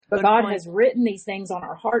But Good God point. has written these things on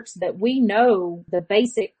our hearts that we know the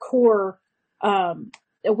basic core.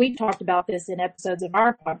 We've talked about this in episodes of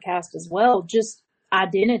our podcast as well, just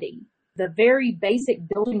identity, the very basic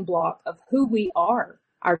building block of who we are,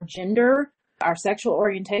 our gender, our sexual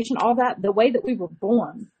orientation, all that, the way that we were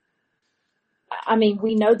born. I mean,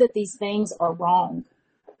 we know that these things are wrong.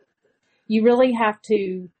 You really have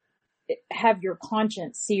to have your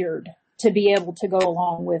conscience seared to be able to go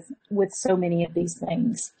along with so many of these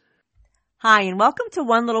things. Hi, and welcome to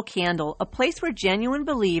One Little Candle, a place where genuine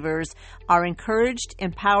believers are encouraged,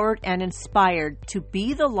 empowered, and inspired to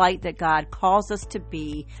be the light that God calls us to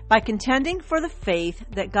be by contending for the faith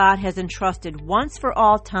that God has entrusted once for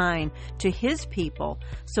all time to His people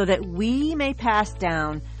so that we may pass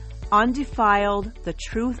down undefiled the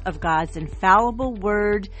truth of God's infallible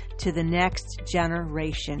word to the next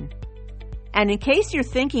generation. And in case you're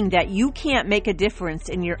thinking that you can't make a difference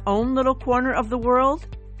in your own little corner of the world,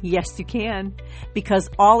 yes, you can, because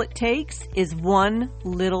all it takes is one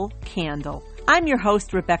little candle. I'm your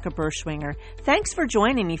host, Rebecca Berschwinger. Thanks for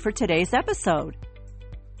joining me for today's episode.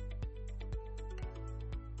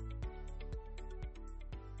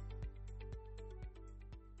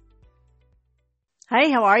 Hey,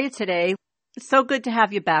 how are you today? It's so good to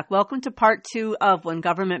have you back. Welcome to part 2 of When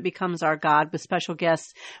Government Becomes Our God with special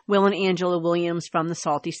guests Will and Angela Williams from the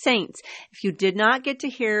Salty Saints. If you did not get to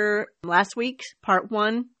hear last week's part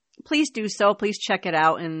 1, please do so. Please check it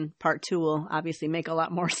out, and part 2 will obviously make a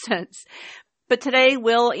lot more sense. But today,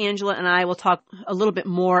 Will, Angela, and I will talk a little bit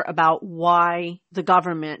more about why the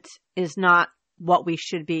government is not what we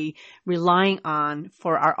should be relying on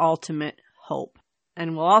for our ultimate hope.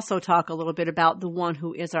 And we'll also talk a little bit about the one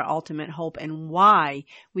who is our ultimate hope and why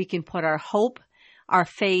we can put our hope, our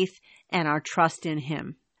faith, and our trust in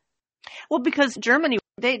Him. Well, because Germany,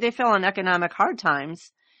 they fell on economic hard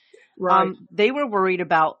times. Right. They were worried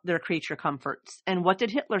about their creature comforts. And what did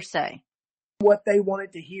Hitler say? What they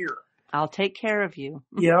wanted to hear. I'll take care of you.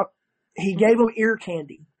 Yep. He gave them ear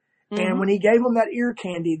candy. Mm-hmm. And when he gave them that ear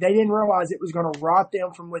candy, they didn't realize it was going to rot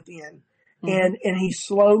them from within. Mm-hmm. And he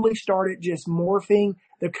slowly started just morphing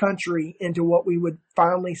the country into what we would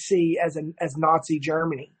finally see as Nazi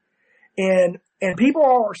Germany. And people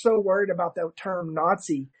are so worried about the term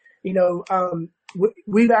Nazi. You know,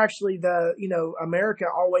 we've actually America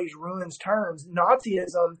always ruins terms.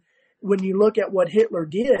 Nazism, when you look at what Hitler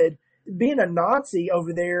did, being a Nazi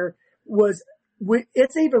over there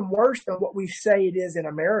it's even worse than what we say it is in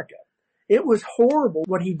America. It was horrible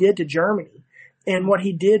what he did to Germany and what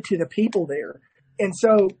he did to the people there. And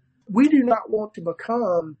so we do not want to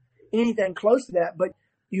become anything close to that, but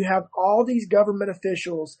you have all these government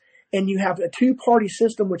officials and you have a two-party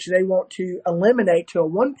system, which they want to eliminate to a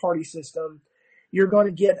one-party system. You're going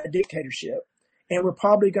to get a dictatorship. And we're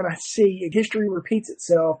probably going to see history repeats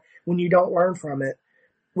itself when you don't learn from it.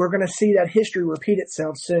 We're going to see that history repeat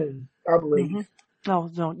itself soon, I believe. Mm-hmm. Oh,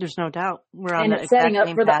 no, there's no doubt. We're on and it's setting up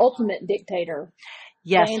for the ultimate dictator.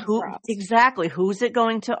 Yes, exactly. Who's it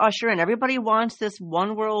going to usher in? Everybody wants this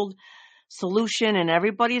one world solution, and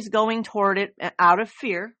everybody's going toward it out of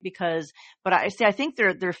fear but I think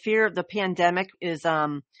their fear of the pandemic is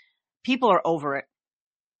people are over it.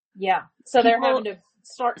 Yeah. So they're having to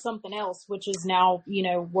start something else, which is now,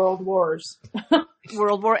 world wars.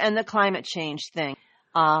 World war and the climate change thing.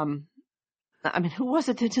 I mean, who was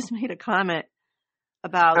it that just made a comment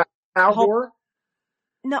about Al Gore?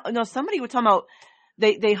 No, somebody was talking about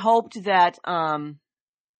they hoped that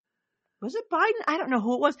was it Biden? I don't know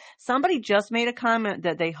who it was. Somebody just made a comment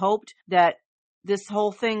that they hoped that this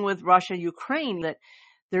whole thing with Russia, Ukraine, that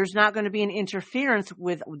there's not going to be an interference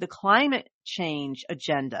with the climate change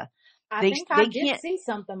agenda. I think I did see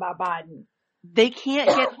something by Biden. They can't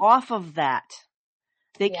get off of that.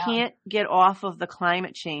 They can't get off of the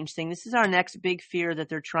climate change thing. This is our next big fear that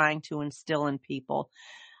they're trying to instill in people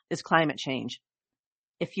is climate change.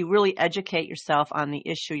 If you really educate yourself on the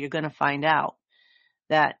issue, you're going to find out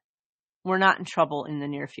that we're not in trouble in the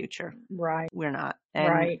near future. Right. We're not. And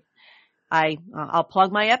right. I'll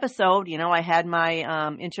plug my episode. I had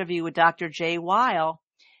my interview with Dr. Jay Weil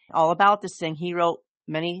all about this thing. He wrote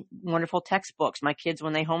many wonderful textbooks. My kids,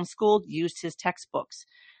 when they homeschooled, used his textbooks.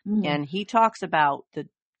 Mm. And he talks about the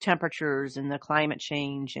temperatures and the climate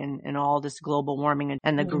change and all this global warming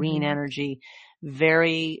and the green energy.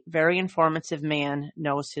 Very, very informative man,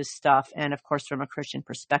 knows his stuff. And of course, from a Christian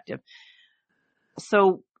perspective.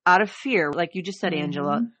 So out of fear, like you just said,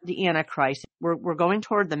 Angela, the Antichrist, we're going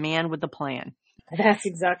toward the man with the plan. That's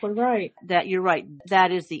exactly right. That you're right.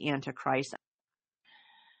 That is the Antichrist.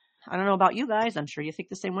 I don't know about you guys. I'm sure you think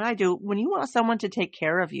the same way I do. When you want someone to take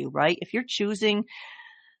care of you, right? If you're choosing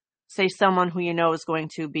say someone who you know is going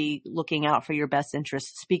to be looking out for your best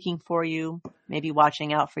interests, speaking for you, maybe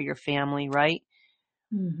watching out for your family, right?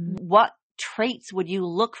 Mm-hmm. What traits would you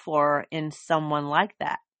look for in someone like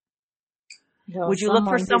that? Well, would you look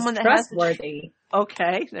for someone that has trustworthy?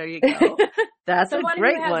 Okay, there you go. That's someone a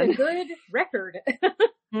great who has one. a good record.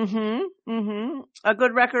 A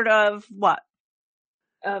good record of what?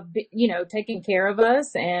 Of, taking care of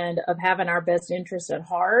us and of having our best interests at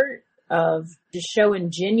heart, of just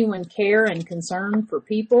showing genuine care and concern for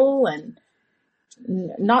people, and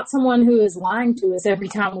not someone who is lying to us every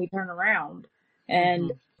time we turn around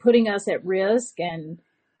and putting us at risk and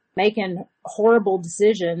making horrible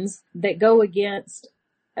decisions that go against,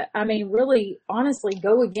 really, honestly,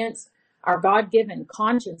 go against our God-given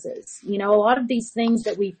consciences. A lot of these things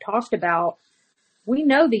that we've talked about, we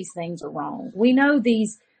know these things are wrong. We know the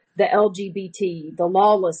LGBT, the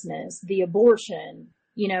lawlessness, the abortion,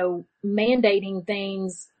 mandating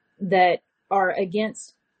things that are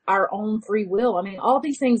against our own free will. All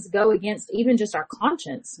these things go against even just our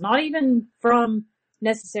conscience, not even from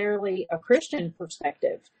necessarily a Christian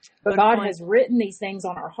perspective, but God has written these things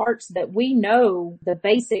on our hearts that we know the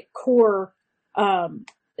basic core.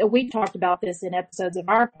 We've talked about this in episodes of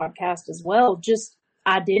our podcast as well, just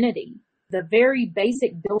identity, the very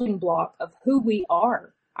basic building block of who we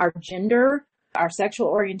are, our gender, our sexual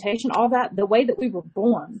orientation, all that, the way that we were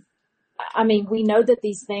born. We know that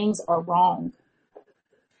these things are wrong.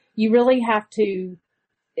 You really have to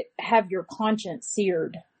have your conscience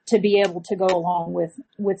seared to be able to go along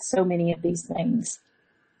with so many of these things.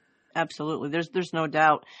 Absolutely. There's no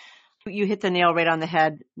doubt. You hit the nail right on the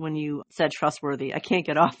head when you said trustworthy. I can't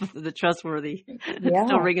get off of the trustworthy. Yeah. It's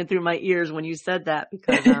still ringing through my ears when you said that,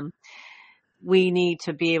 because we need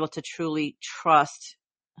to be able to truly trust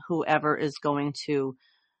whoever is going to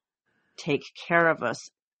take care of us.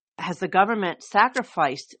 Has the government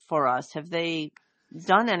sacrificed for us? Have they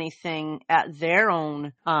done anything at their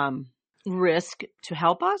own risk to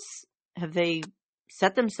help us? Have they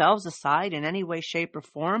set themselves aside in any way, shape, or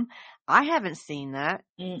form? I haven't seen that.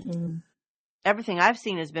 Mm-mm. Everything I've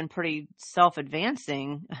seen has been pretty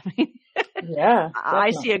self-advancing. Yeah,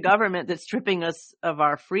 I see a government that's stripping us of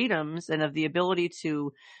our freedoms and of the ability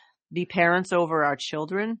to be parents over our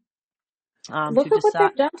children. Look at what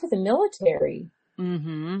they've done to the military.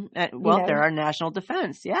 They're our national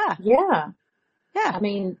defense. Yeah. Yeah. Yeah.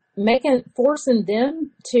 Forcing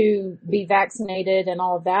them to be vaccinated and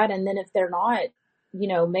all of that. And then if they're not,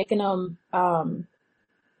 making them,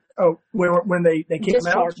 when they kick them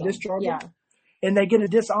out, discharge them. Yeah. And they get a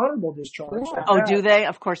dishonorable discharge. Yeah. Oh, do they?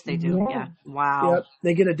 Of course they do. Yeah. Wow. Yep.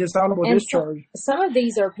 They get a dishonorable discharge. Some of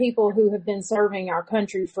these are people who have been serving our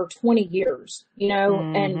country for 20 years,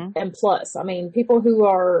 and plus. People who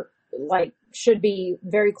are should be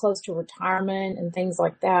very close to retirement and things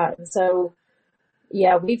like that. And so,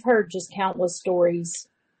 yeah, we've heard just countless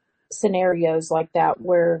scenarios like that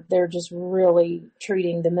where they're just really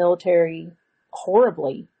treating the military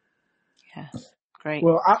horribly. Yeah. Great.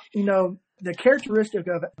 Well, the characteristic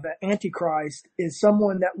of the Antichrist is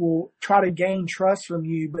someone that will try to gain trust from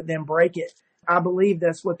you, but then break it. I believe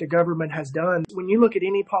that's what the government has done. When you look at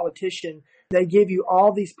any politician, they give you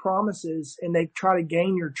all these promises and they try to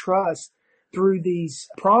gain your trust through these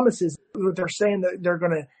promises that they're saying that they're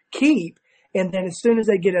going to keep. And then as soon as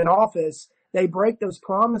they get in office, they break those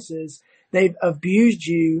promises. They've abused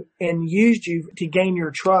you and used you to gain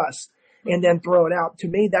your trust and then throw it out. To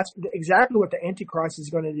me, that's exactly what the Antichrist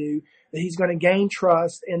is going to do. He's going to gain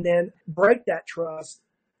trust and then break that trust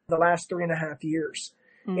the last 3.5 years.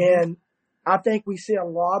 Mm-hmm. And I think we see a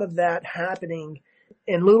lot of that happening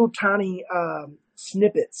in little tiny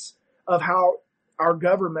snippets of how our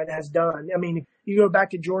government has done. You go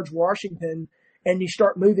back to George Washington and you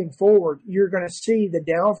start moving forward, you're going to see the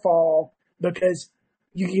downfall, because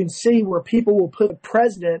you can see where people will put the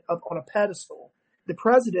president up on a pedestal. The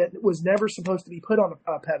president was never supposed to be put on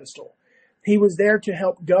a pedestal. He was there to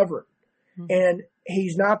help govern, and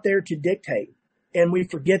he's not there to dictate, and we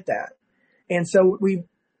forget that. And so we've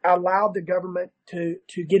allowed the government to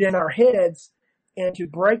get in our heads and to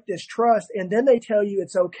break this trust, and then they tell you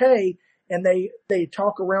it's okay, and they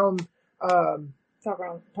talk around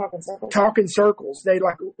talk in circles. Talk in circles. They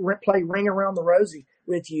play Ring Around the Rosie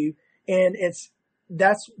with you, and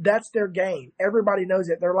that's their game. Everybody knows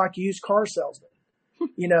it. They're like used car salesmen,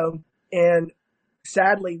 and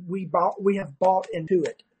sadly we have bought into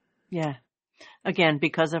it. Yeah. Again,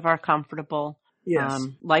 because of our comfortable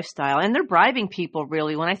lifestyle, and they're bribing people.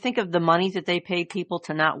 Really, when I think of the money that they pay people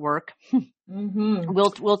to not work,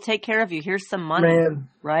 we'll take care of you. Here's some money,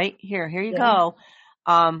 right? Here you go.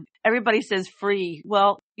 Everybody says free.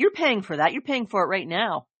 Well, you're paying for that. You're paying for it right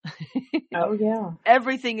now. Oh yeah.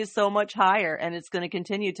 Everything is so much higher, and it's going to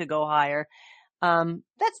continue to go higher.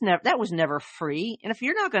 That was never free. And if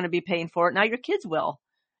you're not going to be paying for it, now your kids will.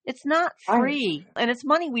 It's not free. Right. And it's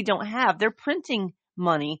money we don't have. They're printing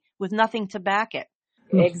money with nothing to back it.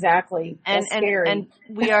 Exactly. That's scary. And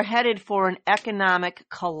we are headed for an economic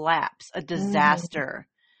collapse, a disaster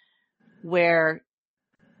where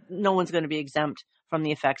no one's going to be exempt from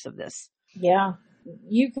the effects of this. Yeah.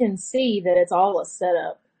 You can see that it's all a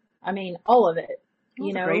setup. I mean, all of it.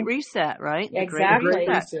 You know, Great Reset, right? Exactly. Great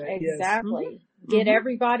Reset, Exactly. Yes. Get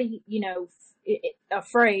everybody, you know,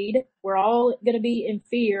 afraid. We're all going to be in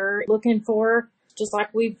fear, looking for, just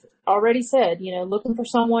like we've already said, you know, looking for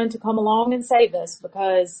someone to come along and save us,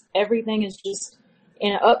 because everything is just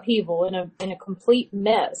in an upheaval, in a complete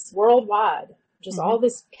mess worldwide. Just all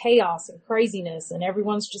this chaos and craziness, and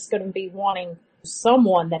everyone's just going to be wanting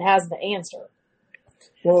someone that has the answer.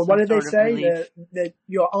 Well, what did they say? That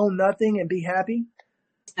you'll own nothing and be happy?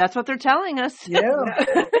 That's what they're telling us. Yeah,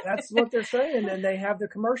 that's what they're saying, and they have the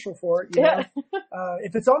commercial for it. You know?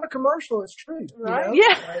 If it's on a commercial, it's true. Right? You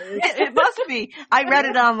know? Yeah, it must be. I read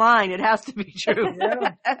it online. It has to be true.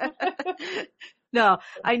 Yeah. No,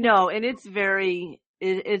 I know, and it's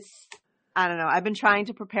I don't know. I've been trying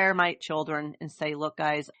to prepare my children and say, look,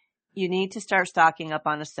 guys, you need to start stocking up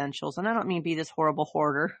on essentials, and I don't mean be this horrible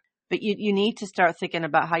hoarder, but you need to start thinking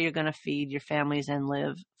about how you're going to feed your families and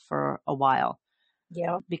live for a while.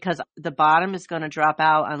 Yeah. Because the bottom is going to drop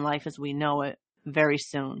out on life as we know it very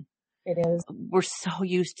soon. It is. We're so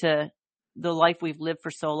used to the life we've lived for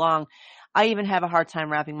so long. I even have a hard time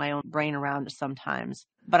wrapping my own brain around it sometimes.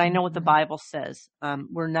 But I know what the Bible says.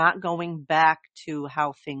 We're not going back to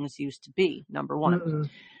how things used to be, number one. Mm-mm.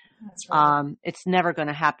 That's right. It's never going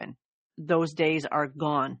to happen. Those days are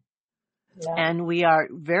gone. Yeah. And we are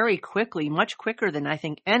very quickly, much quicker than I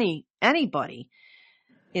think anybody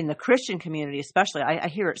in the Christian community, especially. I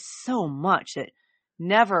hear it so much that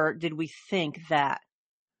never did we think that.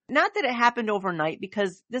 Not that it happened overnight,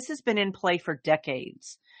 because this has been in play for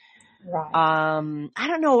decades. Right. I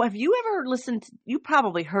don't know. Have you ever listened? You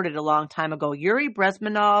probably heard it a long time ago. Yuri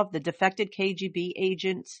Bezmenov, the defected KGB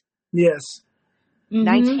agent. Yes.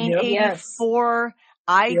 1984. Yes.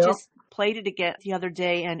 I just played it again the other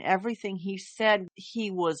day, and everything he said, he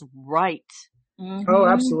was right. Oh,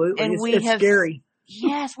 absolutely. And it's scary.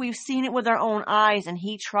 Yes, we've seen it with our own eyes, and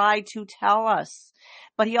he tried to tell us.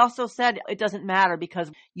 But he also said it doesn't matter, because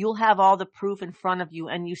you'll have all the proof in front of you,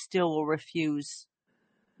 and you still will refuse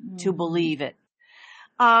to believe it.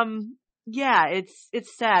 Yeah,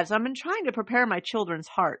 it's sad. So I've been trying to prepare my children's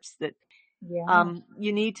hearts that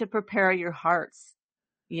you need to prepare your hearts.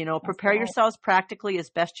 You know, prepare yourselves practically as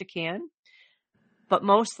best you can, but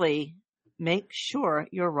mostly make sure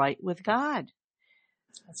you're right with God.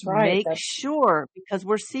 That's right. Make sure, because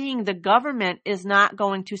we're seeing the government is not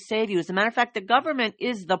going to save you. As a matter of fact, the government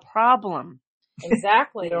is the problem.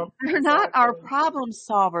 Exactly. They're not our problem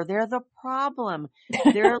solver. They're the problem.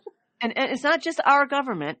 And it's not just our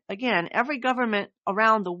government. Again, every government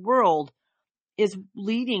around the world is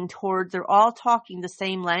leading towards, they're all talking the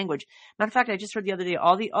same language. Matter of fact, I just heard the other day,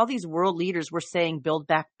 all these world leaders were saying build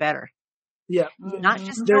back better. Yeah. Not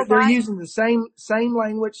just they're using the same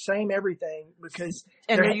language, same everything, because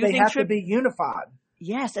they have to be unified.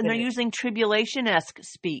 Yes, and they're using tribulation-esque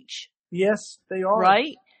speech. Yes, they are.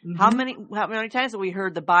 Right? Mm-hmm. How many times have we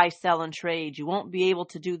heard the buy, sell, and trade? You won't be able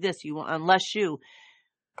to do this unless you.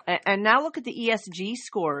 And now look at the ESG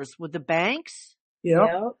scores with the banks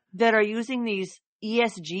that are using these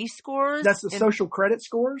ESG scores. That's the social credit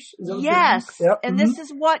scores? Yes. Yep. And this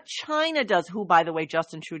is what China does, who, by the way,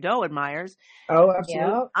 Justin Trudeau admires. Oh,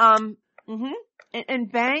 absolutely.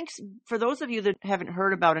 And banks, for those of you that haven't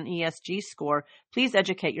heard about an ESG score, please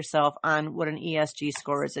educate yourself on what an ESG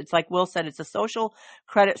score is. It's like Will said, it's a social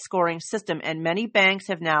credit scoring system, and many banks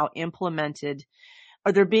have now implemented,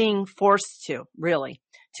 or they're being forced to, really,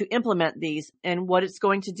 to implement these. And what it's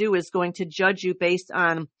going to do is going to judge you based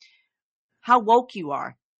on how woke you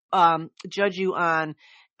are, judge you on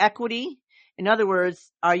equity. In other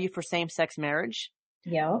words, are you for same-sex marriage?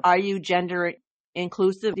 Yeah. Are you gender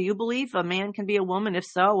inclusive? Do you believe a man can be a woman? If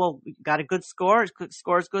so, well, you got a good score.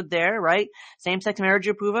 Score's good there, right? Same-sex marriage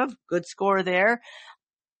you approve of? Good score there.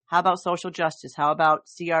 How about social justice? How about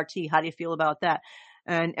CRT? How do you feel about that?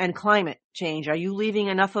 And climate change. Are you leaving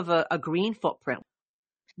enough of a green footprint?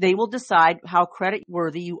 They will decide how credit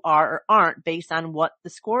worthy you are or aren't based on what the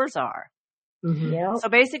scores are. Mm-hmm. Yep. So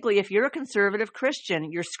basically, if you're a conservative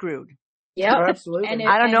Christian, you're screwed. Yeah, absolutely.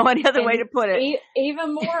 I don't know any other way to put it.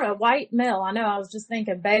 Even more, a white male. I know. I was just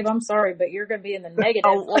thinking, babe, I'm sorry, but you're going to be in the negative.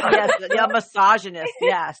 Oh, yes, a misogynist.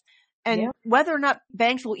 Yes. And Yeah. whether or not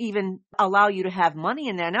banks will even allow you to have money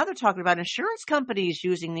in there. Now they're talking about insurance companies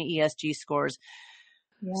using the ESG scores.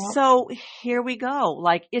 Yeah. So here we go.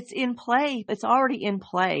 Like, it's in play. It's already in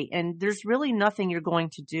play. And there's really nothing you're going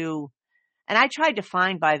to do. And I tried to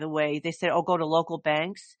find, by the way, they said, oh, go to local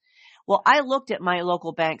banks. Well, I looked at my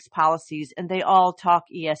local bank's policies and they all talk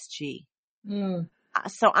ESG. Mm,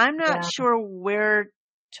 So I'm not yeah. sure where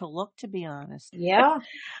to look, to be honest. Yeah.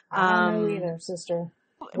 I don't know Um, either, sister.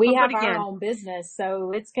 We but have again, our own business,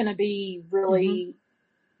 so it's going to be really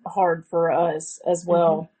hard for us as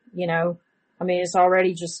well. You know, I mean, it's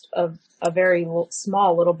already just a very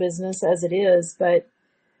small little business as it is, but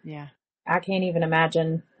yeah. I can't even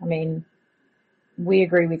imagine. I mean, we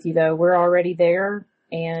agree with you though. We're already there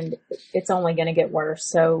and it's only going to get worse.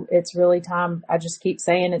 So it's really time. I just keep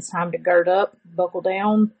saying it's time to gird up, buckle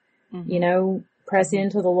down, you know, press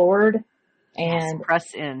into the Lord and, Yes,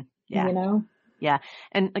 press in. Yeah. you know, Yeah.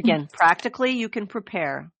 And again, practically you can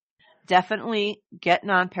prepare. Definitely get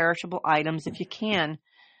non-perishable items if you can.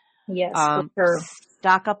 yes, for sure.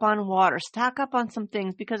 Stock up on water, stock up on some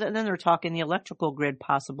things, because and then they're talking the electrical grid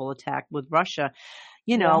possible attack with Russia.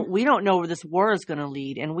 You know, we don't know where this war is going to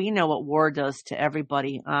lead, and we know what war does to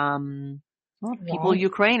everybody. People in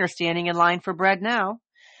Ukraine are standing in line for bread now.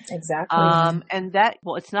 Exactly. And that,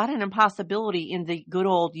 well, it's not an impossibility in the good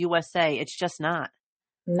old USA. It's just not.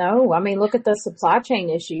 No, I mean, look at the supply chain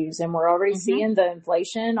issues and we're already seeing the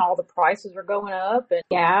inflation, all the prices are going up and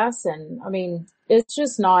gas. And I mean, it's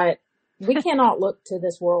just not, we cannot look to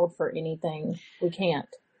this world for anything. We can't.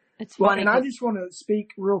 It's Well, funny. and I just want to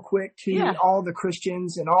speak real quick to all the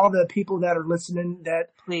Christians and all the people that are listening that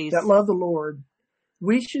love the Lord.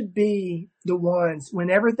 We should be the ones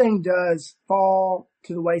when everything does fall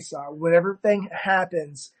to the wayside, when everything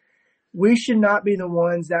happens, we should not be the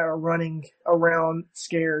ones that are running around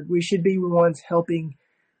scared. We should be the ones helping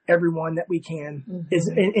everyone that we can is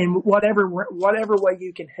in whatever way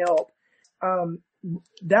you can help.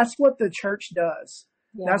 That's what the church does.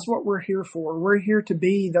 Yeah. That's what we're here for. We're here to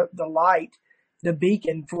be the light, the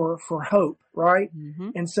beacon for hope, right?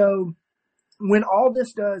 And so when all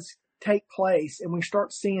this does take place and we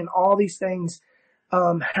start seeing all these things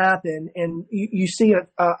happen and you see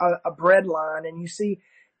a bread line and you see,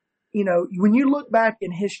 you know, when you look back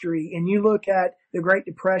in history and you look at the Great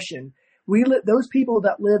Depression, those people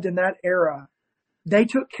that lived in that era, they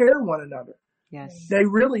took care of one another. Yes. They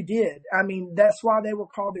really did. I mean, that's why they were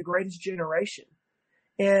called the greatest generation.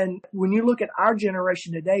 And when you look at our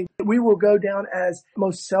generation today, we will go down as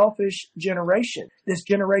most selfish generation, this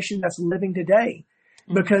generation that's living today,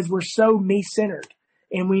 because we're so me-centered.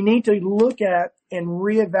 And we need to look at and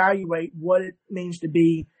reevaluate what it means to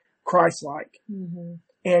be Christ-like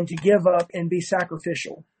and to give up and be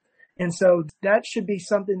sacrificial. And so that should be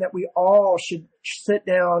something that we all should sit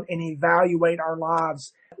down and evaluate our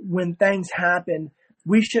lives. When things happen,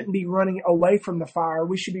 we shouldn't be running away from the fire.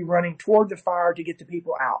 We should be running toward the fire to get the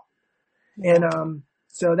people out. And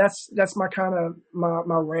so that's my kind of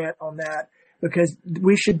my rant on that, because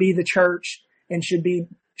we should be the church and should be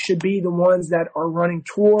the ones that are running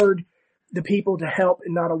toward the people to help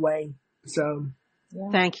and not away. So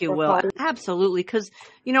thank you, Will. Absolutely. Because,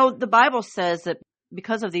 you know, the Bible says that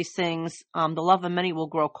because of these things, the love of many will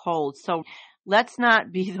grow cold. So let's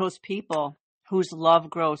not be those people whose love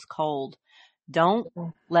grows cold. Don't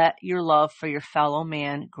let your love for your fellow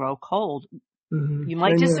man grow cold. You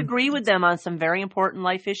might disagree with them on some very important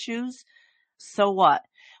life issues. So what?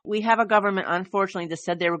 We have a government, unfortunately, that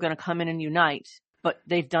said they were going to come in and unite, but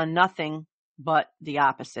they've done nothing but the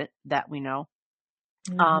opposite, that we know.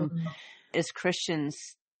 As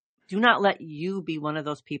Christians, do not let you be one of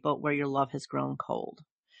those people where your love has grown cold.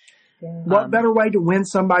 What better way to win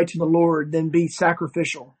somebody to the Lord than be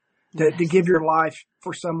sacrificial, to give your life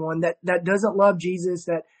for someone that doesn't love Jesus,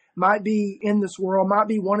 that might be in this world, might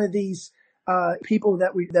be one of these people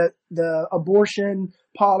that the abortion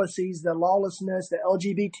policies, the lawlessness, the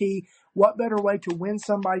LGBT. What better way to win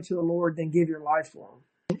somebody to the Lord than give your life for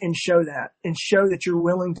them and show that you're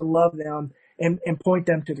willing to love them and point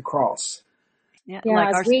them to the cross. Yeah,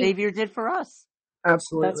 like our Savior did for us.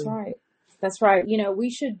 Absolutely. That's right. You know, we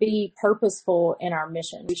should be purposeful in our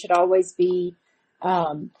mission. We should always be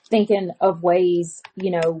thinking of ways,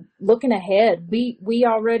 you know, looking ahead. We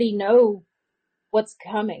already know what's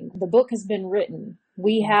coming. The book has been written.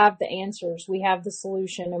 We have the answers. We have the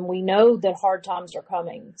solution, and we know that hard times are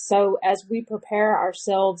coming. So as we prepare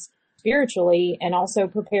ourselves spiritually and also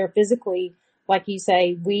prepare physically, like you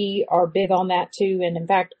say, we are big on that too. And in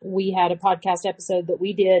fact, we had a podcast episode that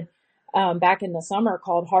we did back in the summer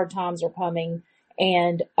called Hard Times Are Coming.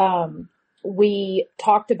 And we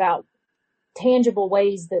talked about tangible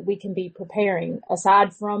ways that we can be preparing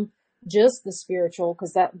aside from just the spiritual,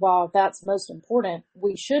 because that, while that's most important,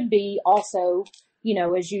 we should be also,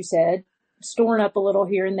 as you said, storing up a little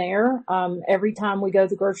here and there. Every time we go to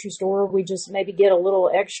the grocery store, we just maybe get a little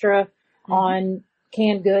extra on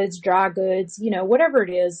canned goods, dry goods, whatever it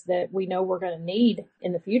is that we know we're going to need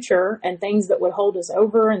in the future, and things that would hold us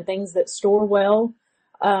over and things that store well.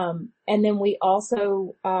 And then we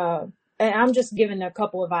also, and I'm just giving a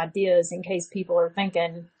couple of ideas in case people are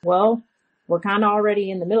thinking, well, we're kind of already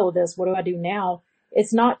in the middle of this. What do I do now?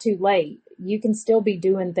 It's not too late. You can still be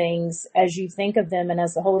doing things as you think of them and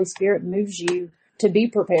as the Holy Spirit moves you to be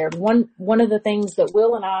prepared. One of the things that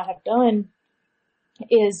Will and I have done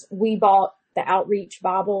is we bought the Outreach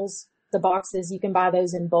Bibles, the boxes. You can buy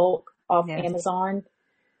those in bulk off Amazon.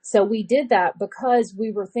 So we did that because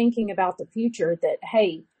we were thinking about the future, that,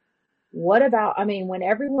 hey, what about, when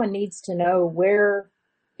everyone needs to know, where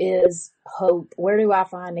is hope? Where do I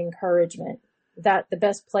find encouragement? That the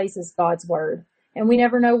best place is God's word. And we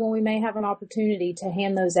never know when we may have an opportunity to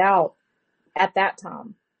hand those out at that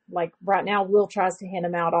time. Like right now, Will tries to hand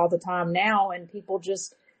them out all the time now, and people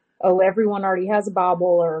just, everyone already has a Bible,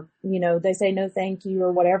 or, they say no thank you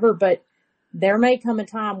or whatever. But there may come a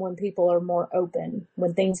time when people are more open,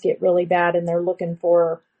 when things get really bad and they're looking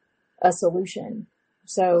for a solution.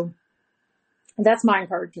 So that's my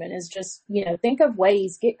encouragement, is just, think of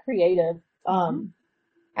ways, get creative,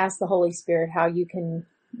 ask the Holy Spirit how you can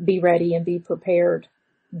be ready and be prepared,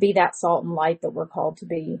 be that salt and light that we're called to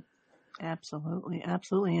be. Absolutely.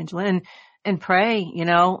 Absolutely, Angela. And pray,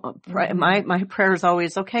 pray. My prayer is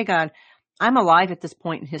always, okay, God, I'm alive at this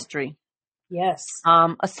point in history. Yes.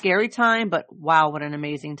 A scary time, but wow, what an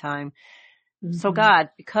amazing time. So God,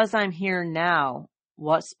 because I'm here now,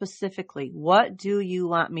 what do you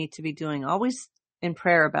want me to be doing? Always in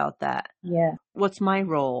prayer about that. Yeah. What's my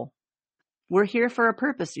role? We're here for a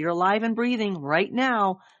purpose. You're alive and breathing right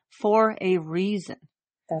now for a reason.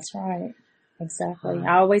 That's right. Exactly.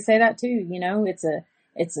 I always say that too.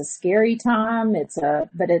 It's a scary time.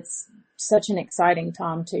 But it's such an exciting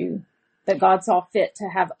time too, that God saw fit to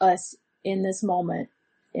have us in this moment,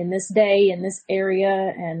 in this day, in this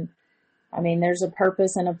area. And there's a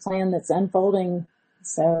purpose and a plan that's unfolding.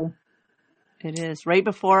 So it is right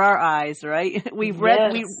before our eyes, right? We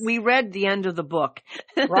read the end of the book.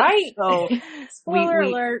 Right. So Spoiler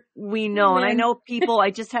alert. We know. And I know people,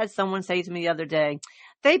 I just had someone say to me the other day,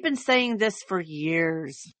 they've been saying this for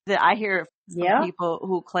years. That I hear from people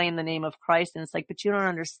who claim the name of Christ, and it's like, but you don't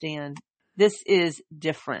understand. This is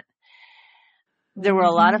different. There were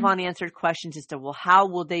a lot of unanswered questions as to, well, how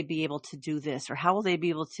will they be able to do this? Or how will they be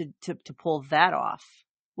able to pull that off?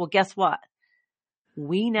 Well, guess what?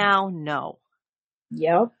 We now know.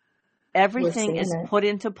 Yep. Everything is put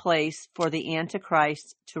into place for the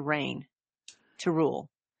Antichrist to reign, to rule.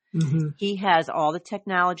 He has all the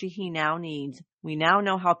technology he now needs. We now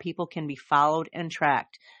know how people can be followed and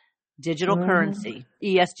tracked. Digital currency,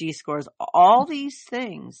 ESG scores, all these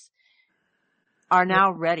things are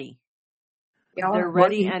now ready. They're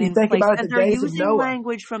ready and in place. And they're using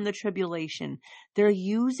language from the tribulation. They're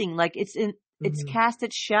using, it's cast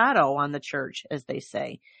its shadow on the church, as they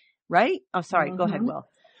say. Right? Oh, sorry. Go ahead, Will.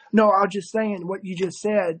 No, I was just saying what you just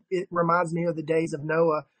said. It reminds me of the days of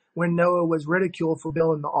Noah, when Noah was ridiculed for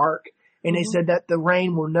building the ark. And they said that the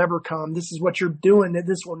rain will never come. This is what you're doing, that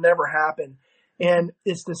this will never happen. And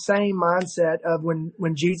it's the same mindset of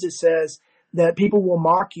when Jesus says that people will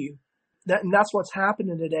mock you. And that's what's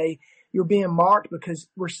happening today. You're being mocked because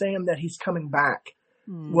we're saying that he's coming back.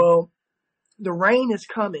 Well, the rain is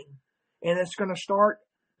coming, and it's going to start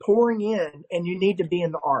pouring in, and you need to be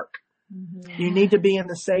in the ark. You need to be in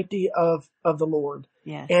the safety of the Lord.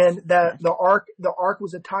 Yes. And that the ark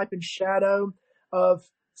was a type and shadow of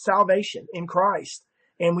salvation in Christ.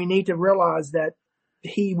 And we need to realize that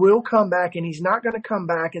he will come back, and he's not going to come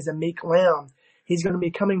back as a meek lamb. He's going to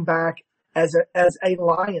be coming back as a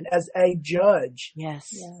lion, as a judge. Yes.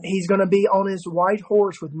 He's going to be on his white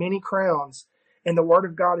horse with many crowns, and the word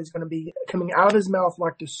of God is going to be coming out of his mouth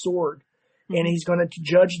like the sword, and he's going to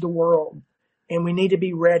judge the world. And we need to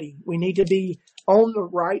be ready. We need to be on the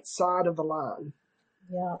right side of the line.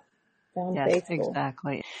 Yeah. Yes, faithful.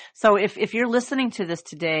 Exactly. So if you're listening to this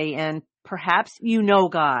today, and perhaps you know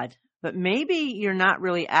God, but maybe you're not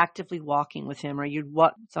really actively walking with him, or you're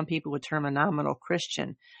what some people would term a nominal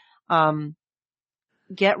Christian,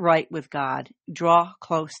 get right with God. Draw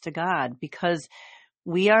close to God, because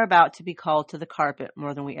we are about to be called to the carpet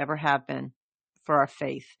more than we ever have been for our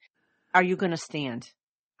faith. Are you going to stand?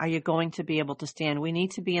 Are you going to be able to stand? We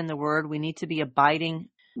need to be in the Word. We need to be abiding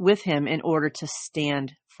with him in order to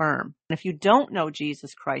stand firm. And if you don't know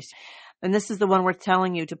Jesus Christ, And this is the one we're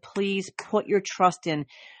telling you to please put your trust in.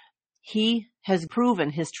 He has proven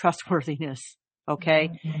his trustworthiness. Okay.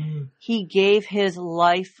 Mm-hmm. He gave his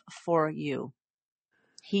life for you.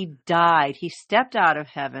 He died. He stepped out of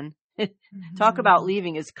heaven. Talk about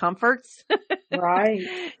leaving his comforts.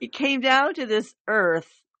 Right. He came down to this earth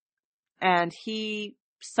and he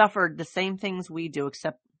suffered the same things we do,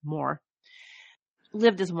 except more.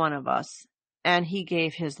 Lived as one of us, and he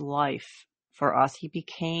gave his life for us. He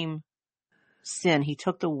became sin. He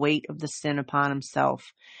took the weight of the sin upon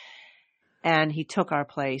himself, and he took our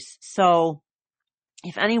place. So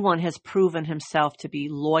if anyone has proven himself to be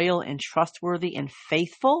loyal and trustworthy and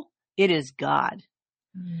faithful, it is God.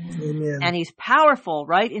 Amen. And he's powerful,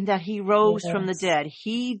 right? In that he rose Yes. from the dead.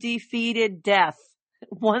 He defeated death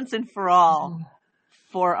once and for all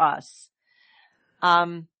for us.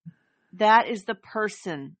 That is the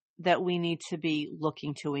person that we need to be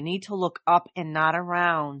looking to. We need to look up and not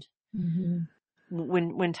around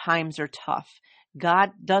when times are tough.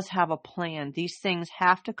 God does have a plan. These things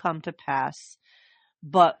have to come to pass.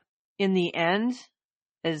 But in the end,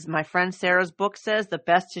 as my friend Sarah's book says, the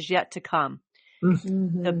best is yet to come.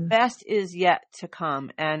 The best is yet to come,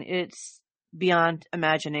 and it's beyond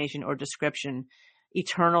imagination or description.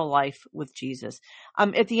 Eternal life with Jesus.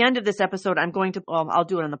 At the end of this episode, I'll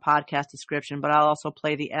do it in the podcast description, but I'll also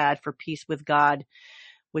play the ad for Peace with God,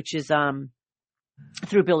 which is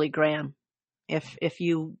through Billy Graham. If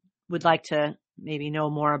you would like to maybe know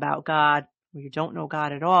more about God, or you don't know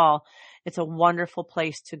God at all, it's a wonderful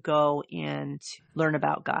place to go and learn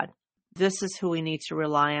about God. This is who we need to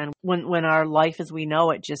rely on when our life as we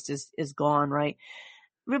know it just is gone, right?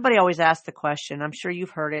 Everybody always asks the question, I'm sure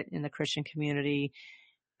you've heard it in the Christian community,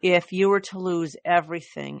 if you were to lose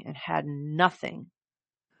everything and had nothing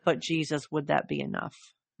but Jesus, would that be enough?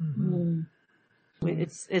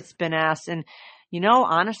 It's been asked. And,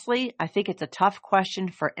 honestly, I think it's a tough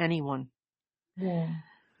question for anyone. Yeah.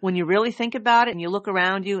 When you really think about it and you look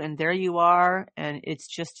around you and there you are and it's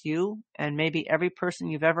just you and maybe every person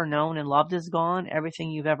you've ever known and loved is gone. Everything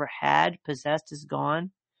you've ever had, possessed is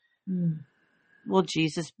gone. Will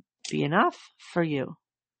Jesus be enough for you?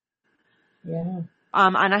 Yeah.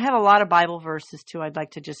 And I have a lot of Bible verses too. I'd like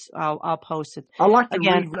to I'll post it. I like to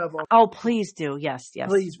Again. read one of them. Oh, please do. Yes.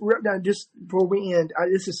 Please, now, just before we end,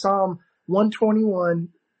 this is Psalm 121,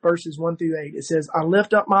 verses 1 through 8. It says, I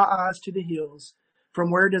lift up my eyes to the hills. From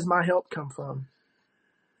where does my help come from?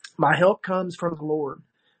 My help comes from the Lord,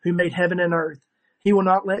 who made heaven and earth. He will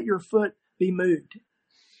not let your foot be moved.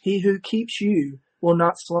 He who keeps you will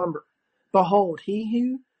not slumber. Behold, he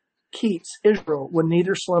who keeps Israel will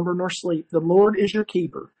neither slumber nor sleep. The Lord is your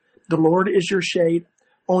keeper. The Lord is your shade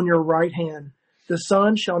on your right hand. The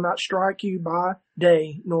sun shall not strike you by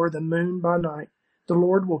day, nor the moon by night. The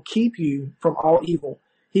Lord will keep you from all evil.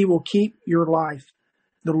 He will keep your life.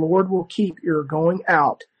 The Lord will keep your going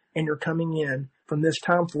out and your coming in from this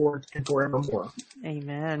time forth and forevermore.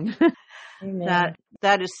 Amen. Amen.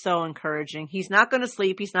 That is so encouraging. He's not going to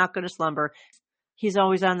sleep. He's not going to slumber. He's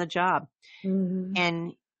always on the job.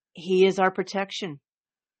 And he is our protection.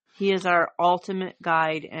 He is our ultimate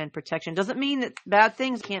guide and protection. Doesn't mean that bad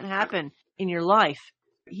things can't happen in your life.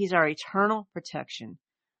 He's our eternal protection.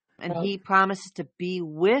 And he promises to be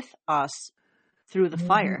with us through the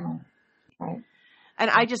fire. Right. And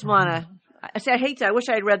I just want to, I wish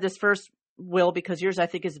I had read this first, Will, because yours I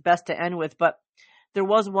think is best to end with, but there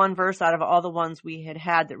was one verse out of all the ones we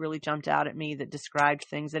had that really jumped out at me that described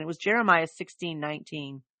things, and it was Jeremiah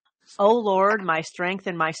 16:19. O Lord, my strength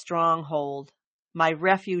and my stronghold, my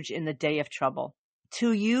refuge in the day of trouble.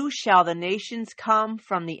 To you shall the nations come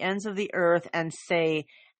from the ends of the earth and say,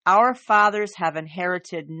 our fathers have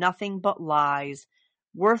inherited nothing but lies,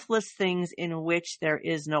 worthless things in which there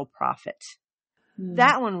is no profit.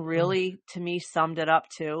 That one really, to me, summed it up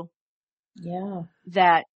too. Yeah.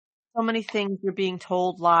 That so many things we're being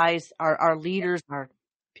told lies, our leaders, our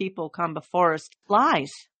people come before us,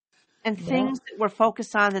 lies. And things that we're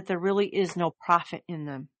focused on that there really is no profit in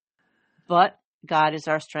them. But God is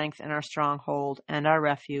our strength and our stronghold and our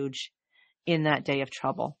refuge in that day of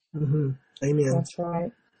trouble. Amen. That's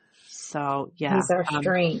right. So, yeah. He's our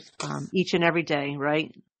strength. Each and every day,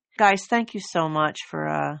 right? Guys, thank you so much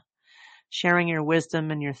for sharing your wisdom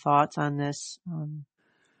and your thoughts on this.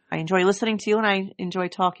 I enjoy listening to you and I enjoy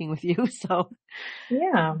talking with you. So,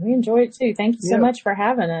 yeah, we enjoyed it too. Thank you so much for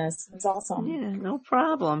having us. It was awesome. Yeah, no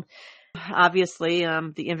problem. Obviously,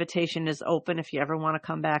 the invitation is open if you ever want to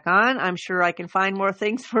come back on. I'm sure I can find more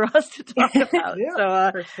things for us to talk about.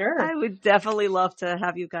 So, for sure. I would definitely love to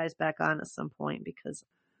have you guys back on at some point because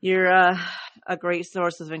you're a great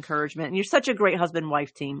source of encouragement and you're such a great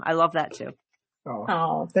husband-wife team. I love that too. Oh,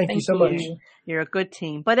 Oh, thank you so much. You're a good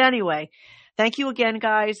team. But anyway, thank you again,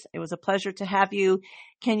 guys. It was a pleasure to have you.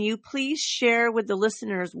 Can you please share with the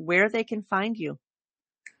listeners where they can find you?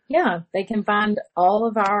 Yeah, they can find all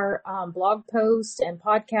of our blog posts and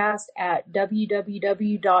podcasts at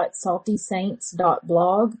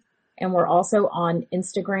www.saltysaints.blog. And we're also on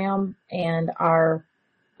Instagram, and our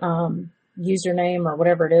username or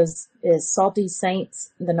whatever it is Salty Saints,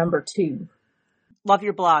 the number 2. Love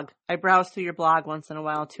your blog. I browse through your blog once in a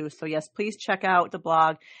while too. So yes, please check out the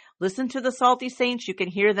blog. Listen to the Salty Saints. You can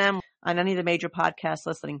hear them on any of the major podcast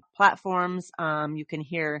listening platforms. You can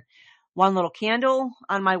hear One Little Candle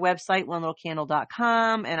on my website,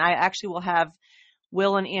 onelittlecandle.com. And I actually will have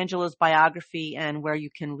Will and Angela's biography and where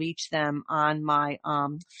you can reach them on my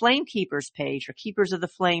Flame Keepers page, or Keepers of the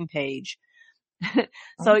Flame page.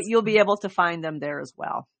 So you'll be able to find them there as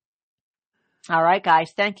well. All right,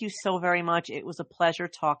 guys. Thank you so very much. It was a pleasure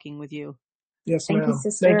talking with you. Yes, Thank ma'am. you,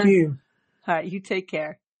 sister. Thank you. All right. You take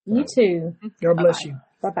care. You too. God bless you.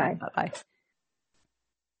 Bye-bye. Bye-bye.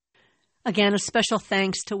 Again, a special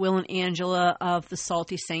thanks to Will and Angela of the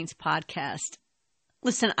Salty Saints podcast.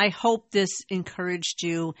 Listen, I hope this encouraged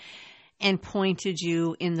you and pointed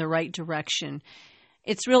you in the right direction.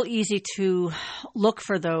 It's real easy to look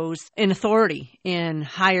for those in authority, in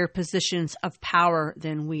higher positions of power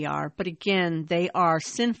than we are. But again, they are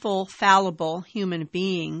sinful, fallible human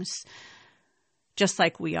beings, just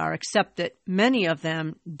like we are, except that many of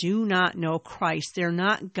them do not know Christ. They're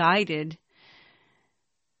not guided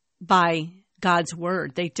by God's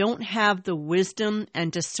word. They don't have the wisdom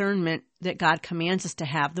and discernment that God commands us to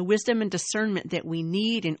have, the wisdom and discernment that we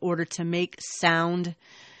need in order to make sound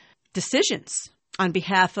decisions on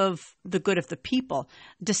behalf of the good of the people,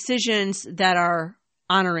 decisions that are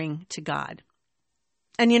honoring to God.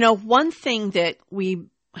 And one thing that we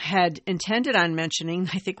had intended on mentioning,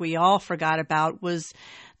 I think we all forgot about, was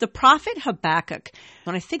the prophet Habakkuk.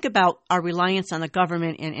 When I think about our reliance on the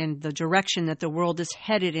government and the direction that the world is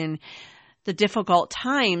headed in, the difficult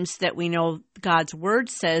times that we know God's word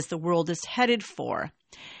says the world is headed for.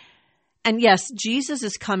 And yes, Jesus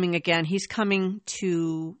is coming again. He's coming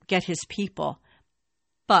to get his people.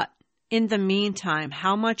 But in the meantime,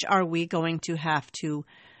 how much are we going to have to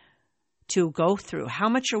go through? How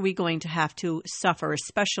much are we going to have to suffer,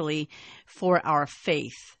 especially for our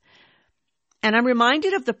faith? And I'm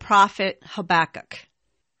reminded of the prophet Habakkuk.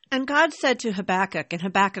 And God said to Habakkuk in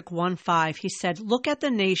Habakkuk 1:5, he said, "Look at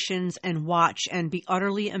the nations and watch and be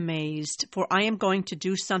utterly amazed, for I am going to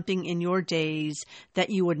do something in your days that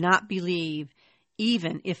you would not believe,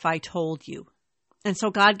 even if I told you." And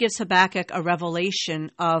so God gives Habakkuk a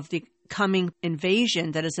revelation of the coming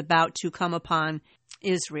invasion that is about to come upon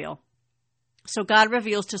Israel. So God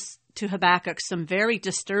reveals to Habakkuk some very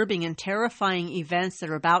disturbing and terrifying events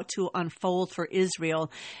that are about to unfold for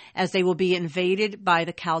Israel as they will be invaded by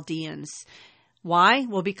the Chaldeans. Why?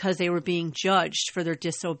 Well, because they were being judged for their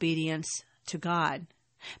disobedience to God.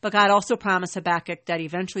 But God also promised Habakkuk that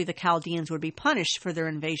eventually the Chaldeans would be punished for their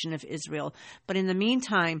invasion of Israel. But in the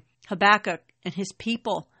meantime, Habakkuk and his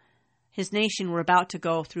people, his nation, were about to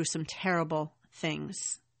go through some terrible things.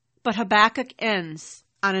 But Habakkuk ends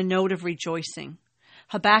on a note of rejoicing.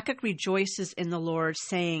 Habakkuk rejoices in the Lord,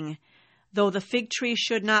 saying, "Though the fig tree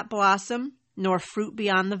should not blossom, nor fruit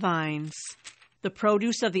be on the vines, the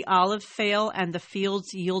produce of the olive fail, and the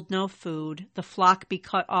fields yield no food, the flock be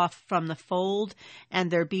cut off from the fold,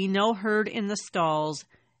 and there be no herd in the stalls,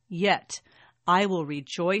 yet I will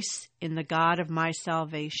rejoice in the God of my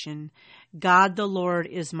salvation. God the Lord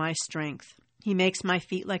is my strength. He makes my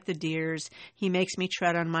feet like the deer's. He makes me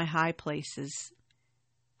tread on my high places."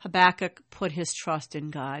 Habakkuk put his trust in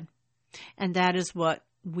God. And that is what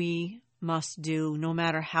we must do, no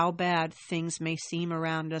matter how bad things may seem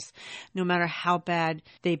around us, no matter how bad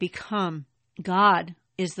they become. God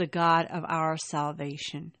is the God of our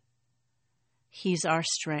salvation. He's our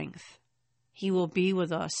strength. He will be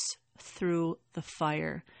with us through the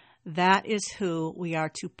fire. That is who we are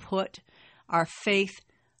to put our faith,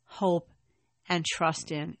 hope, and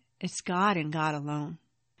trust in. It's God and God alone.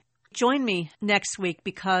 Join me next week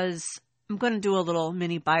because I'm going to do a little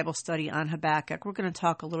mini Bible study on Habakkuk. We're going to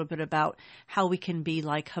talk a little bit about how we can be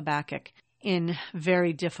like Habakkuk in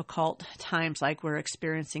very difficult times like we're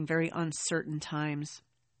experiencing, very uncertain times.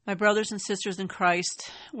 My brothers and sisters in Christ,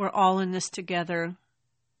 we're all in this together,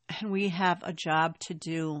 and we have a job to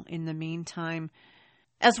do in the meantime.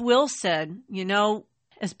 As Will said,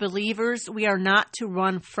 as believers, we are not to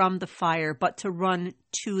run from the fire, but to run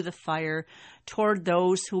to the fire, toward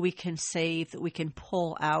those who we can save, that we can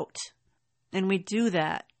pull out. And we do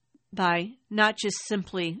that by not just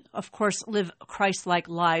simply, of course, live Christ-like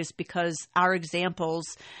lives, because our examples,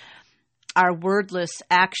 our wordless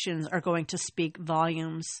actions are going to speak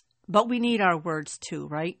volumes. But we need our words too,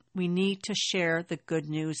 right? We need to share the good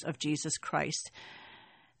news of Jesus Christ,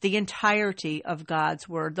 the entirety of God's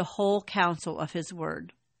word, the whole counsel of his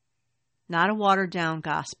word. Not a watered-down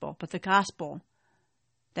gospel, but the gospel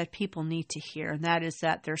that people need to hear, and that is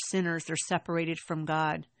that they're sinners, they're separated from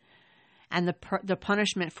God, and the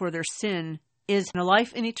punishment for their sin is a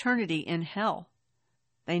life in eternity in hell.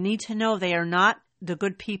 They need to know they are not the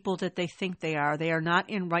good people that they think they are. They are not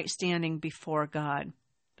in right standing before God.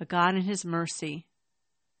 But God in his mercy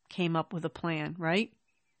came up with a plan, right?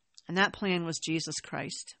 And that plan was Jesus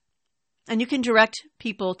Christ. And you can direct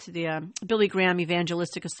people to the Billy Graham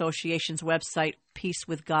Evangelistic Association's website,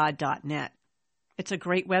 peacewithgod.net. It's a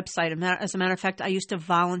great website. As a matter of fact, I used to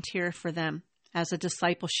volunteer for them as a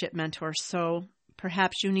discipleship mentor. So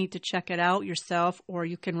perhaps you need to check it out yourself, or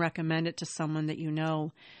you can recommend it to someone that you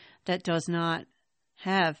know that does not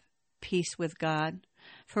have peace with God.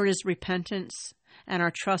 For it is repentance and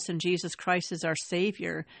our trust in Jesus Christ as our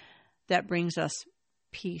Savior that brings us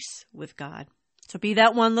peace with God. So be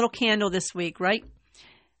that one little candle this week, right?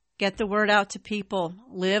 Get the word out to people.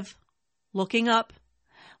 Live looking up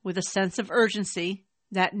with a sense of urgency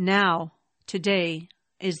that now, today,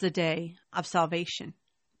 is the day of salvation.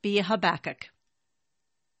 Be a Habakkuk.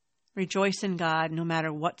 Rejoice in God no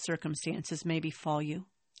matter what circumstances may befall you.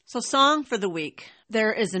 So, song for the week.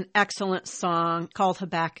 There is an excellent song called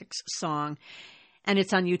Habakkuk's Song, and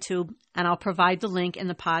it's on YouTube, and I'll provide the link in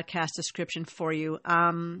the podcast description for you.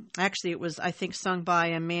 Actually, it was, I think, sung by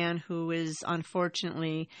a man who is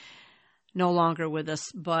unfortunately no longer with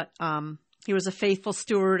us, but he was a faithful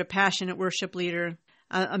steward, a passionate worship leader,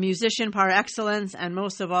 a musician par excellence, and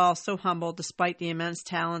most of all, so humble despite the immense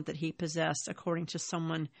talent that he possessed, according to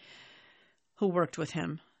someone who worked with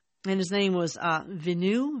him. And his name was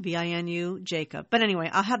Vinu, V-I-N-U, Jacob. But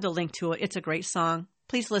anyway, I'll have the link to it. It's a great song.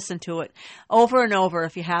 Please listen to it over and over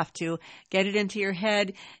if you have to. Get it into your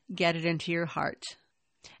head. Get it into your heart.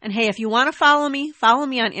 And hey, if you want to follow me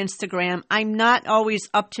on Instagram. I'm not always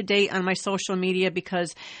up to date on my social media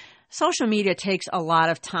because social media takes a lot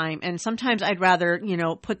of time. And sometimes I'd rather,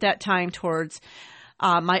 put that time towards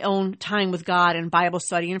my own time with God and Bible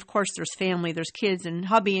study. And of course, there's family, there's kids and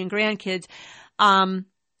hubby and grandkids.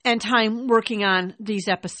 And time working on these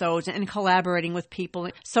episodes and collaborating with people.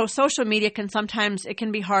 So social media it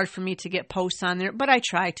can be hard for me to get posts on there, but I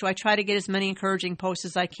try to get as many encouraging posts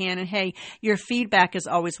as I can. And hey, your feedback is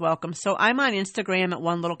always welcome. So I'm on Instagram at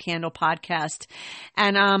One Little Candle Podcast.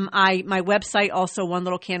 And my website also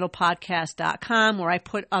onelittlecandlepodcast.com, where I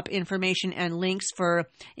put up information and links for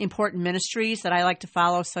important ministries that I like to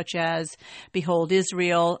follow, such as Behold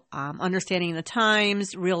Israel, Understanding the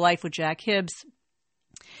Times, Real Life with Jack Hibbs.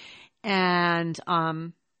 And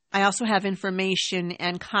I also have information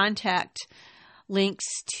and contact links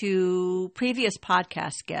to previous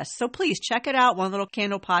podcast guests. So please check it out,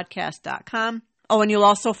 onelittlecandlepodcast.com. Oh, and you'll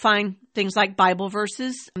also find things like Bible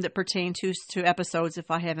verses that pertain to episodes, if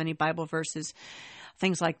I have any Bible verses,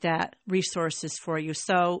 things like that, resources for you.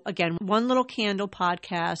 So again,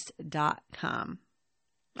 onelittlecandlepodcast.com.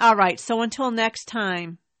 All right, so until next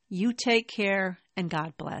time, you take care and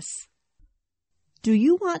God bless. Do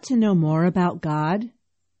you want to know more about God?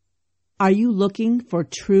 Are you looking for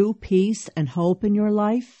true peace and hope in your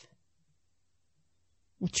life?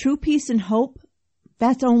 Well, true peace and hope,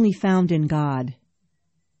 that's only found in God.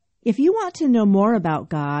 If you want to know more about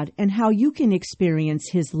God and how you can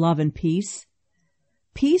experience His love and peace,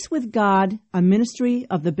 Peace with God, a ministry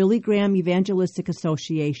of the Billy Graham Evangelistic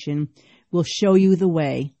Association, will show you the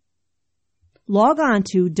way. Log on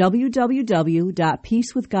to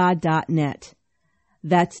www.peacewithgod.net.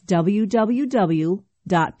 That's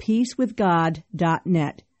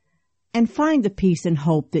www.peacewithgod.net and find the peace and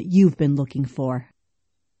hope that you've been looking for.